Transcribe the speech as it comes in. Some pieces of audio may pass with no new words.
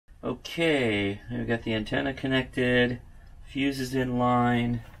Okay, we've got the antenna connected, fuse is in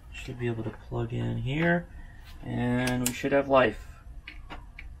line, should be able to plug in here, and we should have life.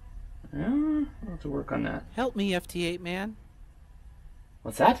 We'll have to work on that. Help me, FT-8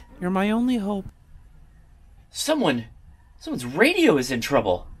 What's that? You're my only hope. Someone's radio is in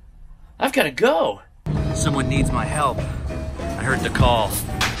trouble. I've got to go. Someone needs my help. I heard the call.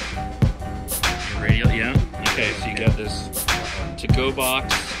 Your radio, yeah? Okay, so you got this to-go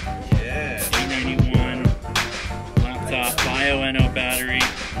box. Yeah. 891 laptop, Bio-NO battery.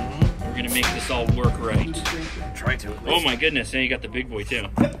 We're gonna make this all work right. Try to. Oh my goodness, now you got the big boy too.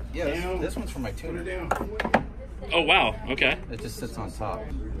 Yeah, this one's for my tuner. Oh wow, okay. It just sits on top.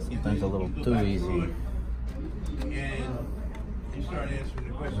 Sometimes a little too easy.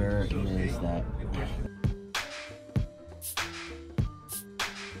 Where is that?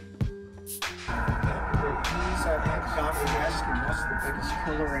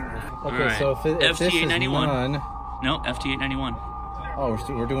 Okay, right. so if this is FT-891. none... No, FT-891. Oh,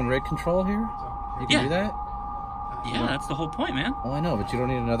 we're doing rig control here? You can do that? Yeah, that's the whole point, man. Oh, I know, but you don't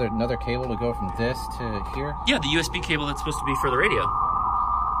need another cable to go from this to here? Yeah, the USB cable that's supposed to be for the radio.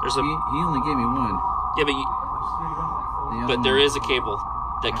 There's a... He only gave me one. Yeah, but there is a cable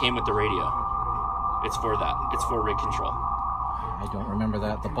that came with the radio. It's for that. It's for rig control. I don't remember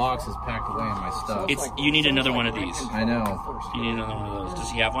that. The box is packed away in my stuff. You need another one of these. I know. You need another one of those. Does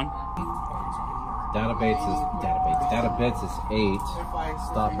he have one? Data bits is 8.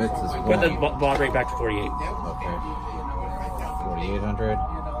 Stop bits is 1. Put the baud rate back to 48. Okay. 4800.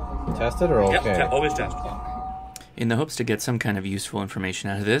 Tested or okay? Yep, always test. In the hopes to get some kind of useful information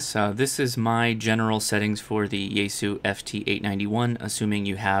out of this, this is my general settings for the Yaesu FT-891, assuming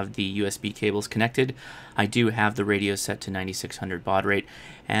you have the USB cables connected. I do have the radio set to 9600 baud rate,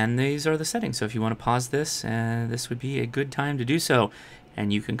 and these are the settings. So if you want to pause this, this would be a good time to do so,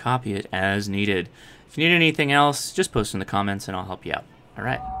 and you can copy it as needed. If you need anything else, just post in the comments and I'll help you out. All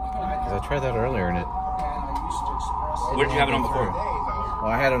right. Because I tried that earlier and it... What did you have it on before? Well,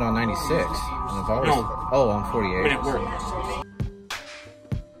 I had it on 96. And it's always... No. Oh, on 48. But it worked.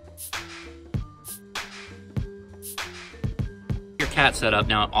 Your cat setup.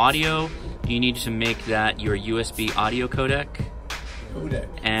 Now, audio, you need to make that your USB audio codec.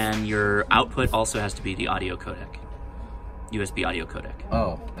 And your output also has to be the audio codec. USB audio codec.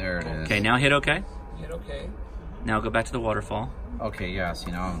 Oh, there it is. Okay, now hit OK. Hit OK. Now go back to the waterfall. Okay, yeah,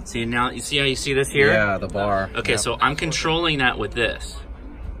 see now. See, now, you see how you see this here? Yeah, the bar. Okay, so I'm controlling that with this.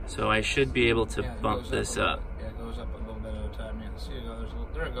 So I should be able to bump this up. Yeah, it goes up a little bit at a time. Yeah, see,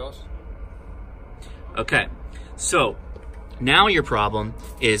 there it goes. Okay, so now your problem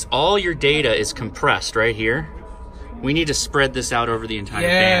is all your data is compressed right here. We need to spread this out over the entire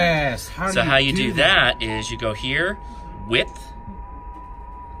band. Yes. So how you do that is you go here, width,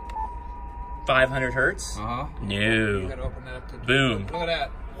 500 hertz. Uh-huh. No. You gotta open that up to Boom. Look at that.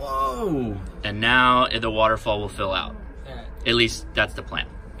 Whoa. And now the waterfall will fill out. Yeah. At least that's the plan.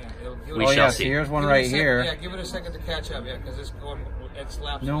 Yeah, We Oh shall yeah, see. so here's one right here. Yeah, give it a second to catch up. Yeah, because it's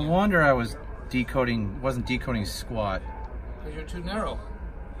lapsing. No wonder I was wasn't decoding squat. Because you're too narrow.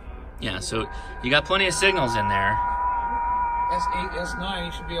 Yeah, so you got plenty of signals in there. S8, S9,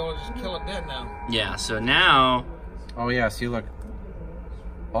 you should be able to just kill it dead now. Yeah, so now... Oh yeah, see look.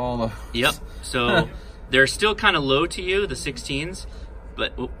 All the... Yep, so they're still kind of low to you, the 16s,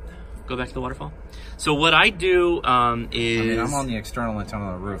 but go back to the waterfall. So what I do is... I mean, I'm on the external antenna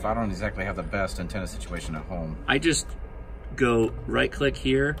on the roof. I don't exactly have the best antenna situation at home. I just go right click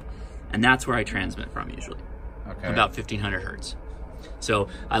here, and that's where I transmit from usually. Okay. About 1500 hertz. So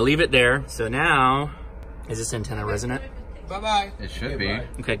I leave it there. So now, is this antenna resonant? Bye-bye. It should be.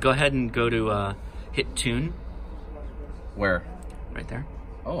 Okay, go ahead and go to hit tune. Where? Right there.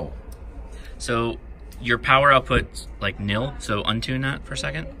 Oh. So your power output's like nil, so untune that for a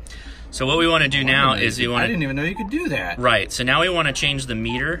second. So what we want to do now is we want to... I didn't even know you could do that. Right, so now we want to change the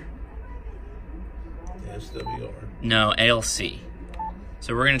meter. SWR. No, ALC.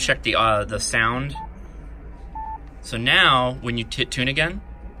 So we're going to check the sound. So now, when you hit tune again,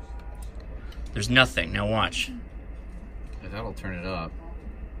 there's nothing. Now watch. Yeah, that'll turn it up.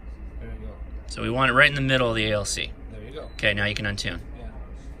 There you go. So we want it right in the middle of the ALC. There you go. Okay, now you can untune. Yeah.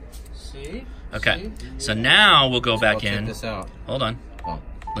 See? Okay, See? so now we'll go back Check in. this out. Hold on. Oh.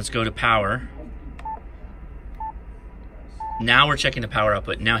 Let's go to power. Now we're checking the power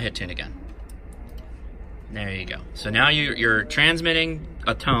output. Now hit tune again. There you go. So now you're transmitting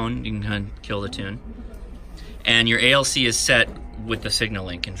a tone. You can kill the tune. And your ALC is set with the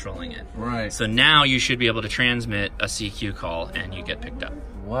signaling controlling it. Right. So now you should be able to transmit a CQ call and you get picked up.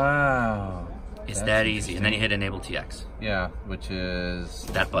 Wow. It's That's that easy. And then you hit enable TX. Yeah, which is...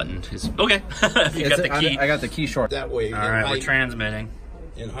 That button is... Okay. You got the key. I got the key short. That way. All right, we're transmitting.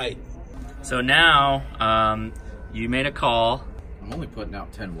 In height. So now, you made a call. I'm only putting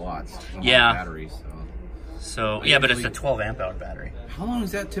out 10 watts on Yeah. my battery, So, yeah, but it's a 12 amp hour battery. How long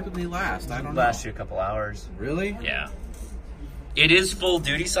does that typically last? I don't know. Lasts you a couple hours. Really? Yeah. It is full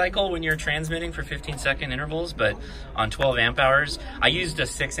duty cycle when you're transmitting for 15-second intervals, but on 12 amp hours, I used a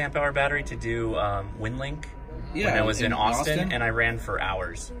 6 amp hour battery to do WinLink when I was in Austin, and I ran for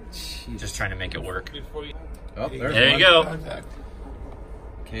hours, just trying to make it work. Oh, There you go.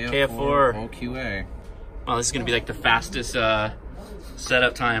 KF4 OQA. Oh, this is going to be like the fastest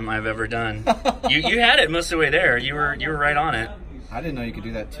setup time I've ever done. you had it most of the way there. You were right on it. I didn't know you could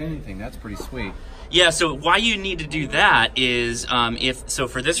do that tuning thing. That's pretty sweet. Yeah, so why you need to do that is so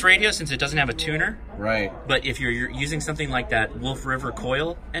for this radio, since it doesn't have a tuner, right? But if you're using something like that Wolf River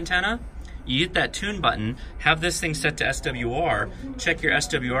coil antenna, you hit that tune button, have this thing set to SWR, check your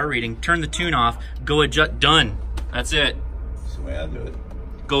SWR reading, turn the tune off, go adjust, done. That's it. That's the way I do it.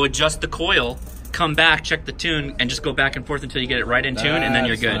 Go adjust the coil, come back, check the tune, and just go back and forth until you get it right in tune, and then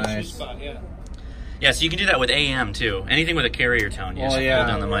you're good. Nice. Yeah, so you can do that with AM too. Anything with a carrier tone, you just hold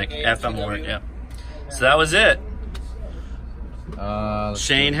down the mic. FM will work, yeah. So that was it.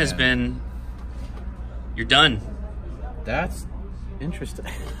 Shane has been... You're done. That's interesting.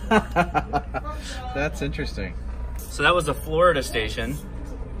 That's interesting. So that was the Florida station.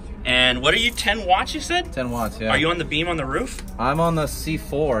 And what are you, 10 watts you said? 10 watts, yeah. Are you on the beam on the roof? I'm on the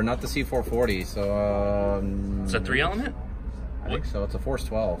C4, not the C440, so... It's a 3-element? I think so. It's a Force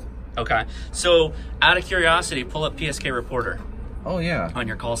 12. Okay. So, out of curiosity, pull up PSK Reporter. Oh, yeah. On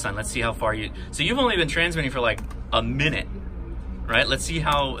your call sign. Let's see how far you... So you've only been transmitting for like a minute, right? Let's see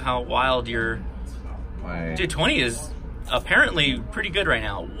how wild your... Dude, 20 is apparently pretty good right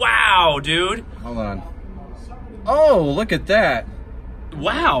now. Wow, dude. Hold on. Oh, look at that.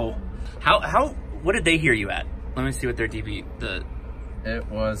 Wow. What did they hear you at? Let me see what their dB... It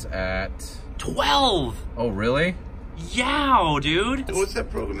was at... 12! Oh, really? Yow, dude. What's that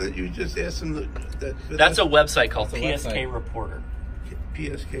program that you just asked them? That's a website called PSK website. Reporter.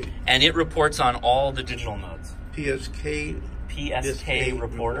 PSK. And it reports on all the digital modes. PSK. PSK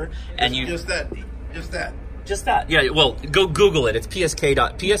Reporter. And you just that. Just that. Yeah, well, go Google it. It's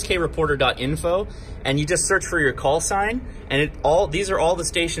pskreporter.info, and you just search for your call sign, and these are all the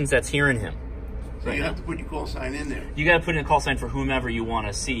stations that's hearing him. So you have to put your call sign in there. You got to put in a call sign for whomever you want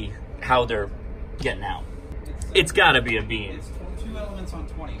to see how they're getting out. It's got to be a beam. 2 elements on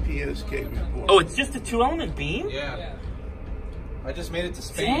 20. PSK Reporter. Oh, it's just a 2-element beam? Yeah. I just made it to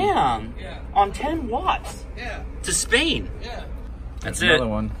Spain. Damn. Yeah. On 10 watts. Yeah. To Spain. Yeah. That's Another it.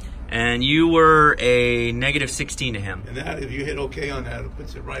 one. And you were a -16 to him. And that, if you hit OK on that, it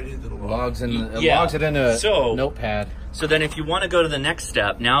puts it right into the log. Logs in the, Yeah. logs it in a So- notepad. So then if you want to go to the next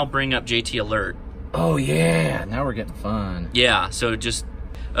step, now bring up JT Alert. Oh, yeah. Now we're getting fun. Yeah, so just...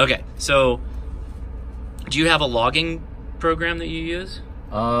 Okay, so do you have a logging program that you use?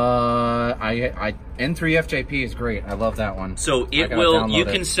 N3FJP is great. I love that one. So I it gotta will... download You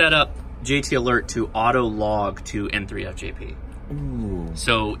it. can set up JT Alert to auto-log to N3FJP. Ooh.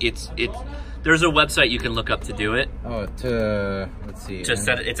 So there's a website you can look up to do it. Oh, let's see. To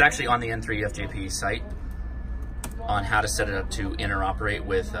set it, it's actually on the N3FJP site on how to set it up to interoperate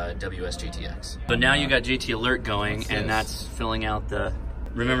with wsjt-x. So now you got JT Alert going, and that's filling out the...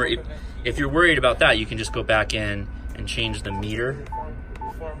 Remember, if you're worried about that, you can just go back in and change the meter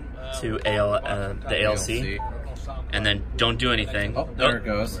to the ALC, and then don't do anything. Oh, there it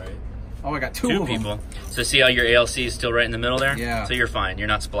goes. Oh, I got two of them. people. So see how your ALC is still right in the middle there? Yeah. So you're fine. You're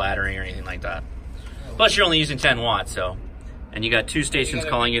not splattering or anything like that. Plus, you're only using 10 watts, so... And you got 2 stations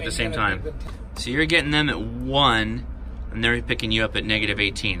calling you at the same time. So you're getting them at 1, and they're picking you up at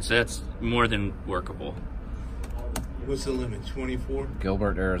 -18. So that's more than workable. What's the limit? 24?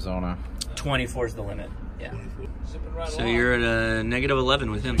 Gilbert, Arizona. 24 is the limit. Yeah. So you're at a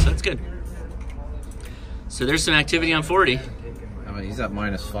 -11 with him, so that's good. So there's some activity on 40. I mean, he's at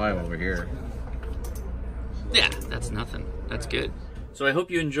 -5 over here. Yeah, that's nothing. That's good. So I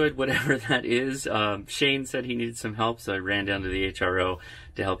hope you enjoyed whatever that is. Shane said he needed some help, so I ran down to the HRO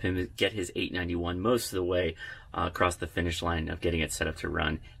to help him get his 891 most of the way across the finish line of getting it set up to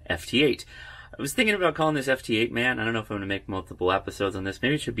run FT-8. I was thinking about calling this FT-8 Man. I don't know if I'm going to make multiple episodes on this.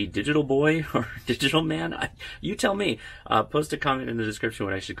 Maybe it should be Digital Boy or Digital Man. You tell me. Post a comment in the description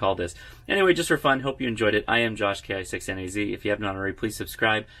what I should call this. Anyway, just for fun, hope you enjoyed it. I am Josh, KI6NAZ. If you have not already, please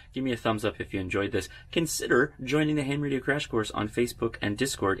subscribe. Give me a thumbs up if you enjoyed this. Consider joining the Ham Radio Crash Course on Facebook and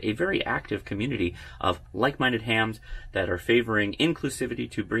Discord, a very active community of like-minded hams that are favoring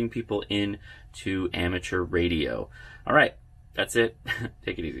inclusivity to bring people in to amateur radio. All right, that's it.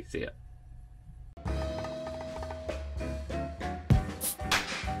 Take it easy. See ya.